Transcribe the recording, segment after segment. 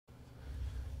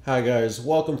Hi guys,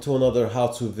 welcome to another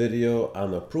how-to video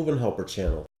on the Proven Helper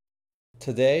channel.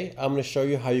 Today I'm going to show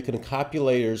you how you can copy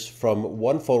layers from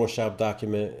one Photoshop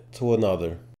document to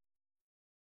another.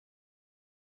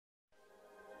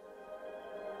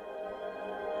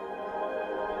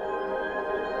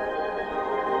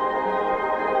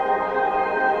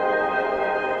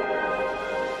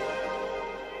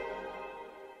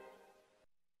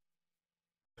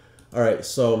 Alright,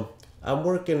 so I'm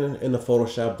working in a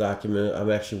Photoshop document.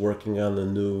 I'm actually working on the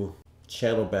new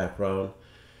channel background.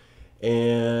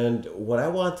 And what I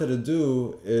wanted to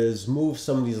do is move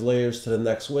some of these layers to the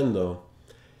next window.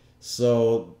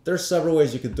 So there's several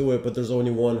ways you could do it, but there's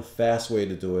only one fast way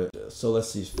to do it. So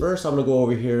let's see. First, I'm gonna go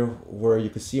over here where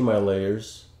you can see my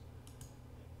layers.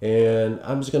 And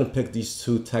I'm just gonna pick these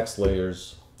two text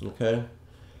layers, okay?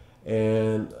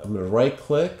 And I'm gonna right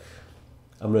click.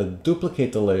 I'm gonna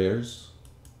duplicate the layers.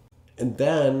 And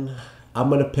then I'm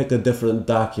gonna pick a different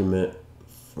document.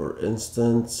 For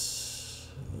instance,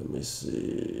 let me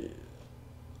see.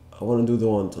 I wanna do the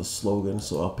one with the slogan,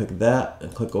 so I'll pick that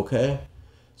and click OK.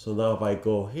 So now if I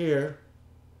go here,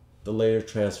 the layer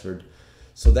transferred.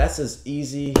 So that's as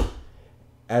easy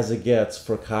as it gets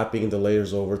for copying the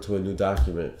layers over to a new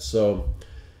document. So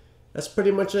that's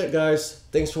pretty much it, guys.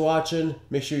 Thanks for watching.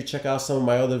 Make sure you check out some of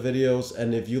my other videos.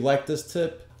 And if you like this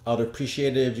tip, I'd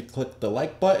appreciate it if you click the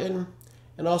like button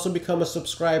and also become a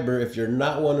subscriber if you're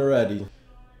not one already.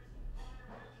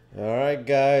 Alright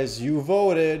guys, you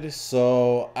voted,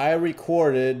 so I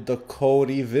recorded the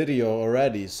Cody video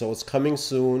already, so it's coming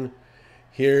soon.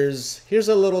 Here's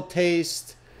a little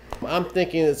taste. I'm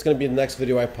thinking it's going to be the next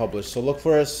video I publish, so look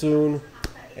for it soon,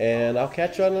 and I'll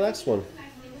catch you on the next one.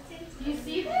 You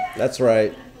see this? That's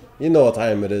right. You know what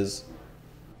time it is.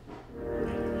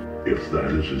 If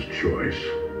that is his choice.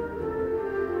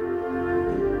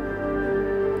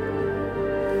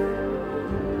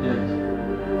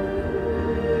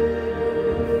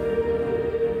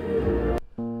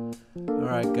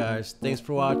 Alright guys, thanks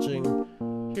for watching.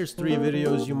 Here's 3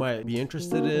 videos you might be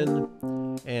interested in.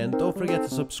 And don't forget to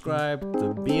subscribe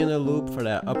to be in the loop for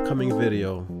that upcoming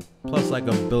video. Plus like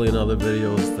a billion other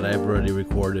videos that I've already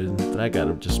recorded that I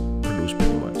gotta just produce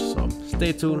pretty much. So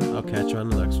stay tuned, I'll catch you on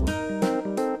the next one.